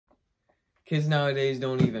Kids nowadays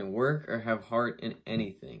don't even work or have heart in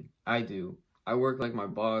anything. I do. I work like my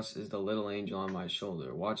boss is the little angel on my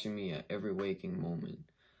shoulder, watching me at every waking moment.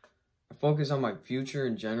 I focus on my future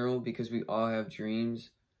in general because we all have dreams,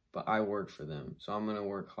 but I work for them, so I'm going to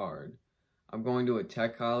work hard. I'm going to a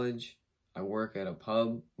tech college. I work at a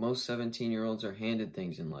pub. Most 17-year-olds are handed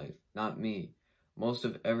things in life, not me. Most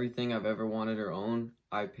of everything I've ever wanted or owned,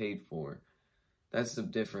 I paid for. That's the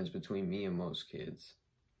difference between me and most kids.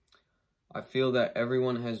 I feel that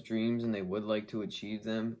everyone has dreams and they would like to achieve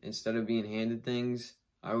them. Instead of being handed things,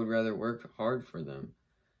 I would rather work hard for them.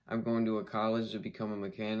 I'm going to a college to become a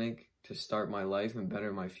mechanic, to start my life and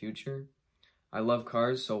better my future. I love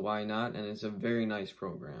cars, so why not? And it's a very nice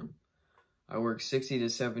program. I work 60 to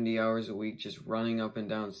 70 hours a week just running up and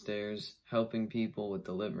down stairs, helping people with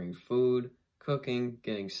delivering food, cooking,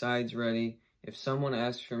 getting sides ready. If someone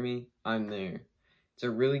asks for me, I'm there. It's a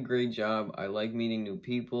really great job. I like meeting new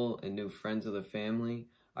people and new friends of the family.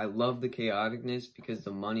 I love the chaoticness because the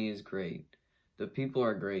money is great. The people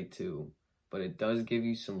are great too, but it does give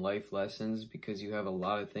you some life lessons because you have a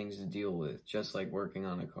lot of things to deal with, just like working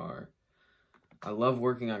on a car. I love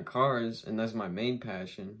working on cars, and that's my main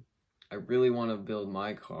passion. I really want to build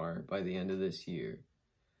my car by the end of this year.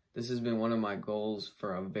 This has been one of my goals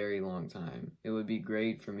for a very long time. It would be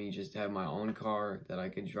great for me just to have my own car that I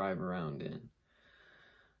could drive around in.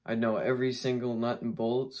 I'd know every single nut and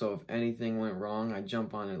bolt, so if anything went wrong, I'd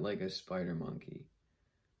jump on it like a spider monkey.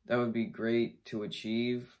 That would be great to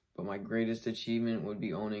achieve, but my greatest achievement would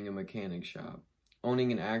be owning a mechanic shop.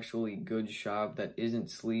 Owning an actually good shop that isn't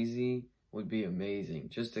sleazy would be amazing.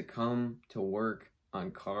 Just to come to work on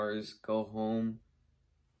cars, go home,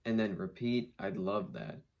 and then repeat, I'd love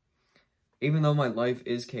that. Even though my life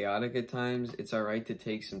is chaotic at times, it's alright to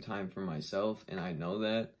take some time for myself, and I know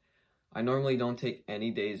that. I normally don't take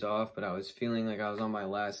any days off, but I was feeling like I was on my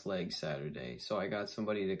last leg Saturday, so I got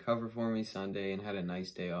somebody to cover for me Sunday and had a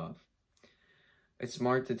nice day off. It's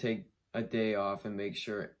smart to take a day off and make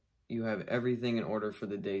sure you have everything in order for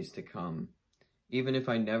the days to come. Even if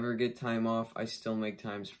I never get time off, I still make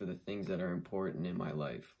times for the things that are important in my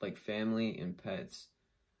life, like family and pets,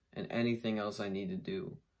 and anything else I need to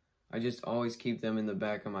do. I just always keep them in the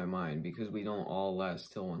back of my mind because we don't all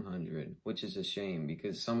last till 100, which is a shame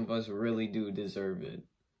because some of us really do deserve it.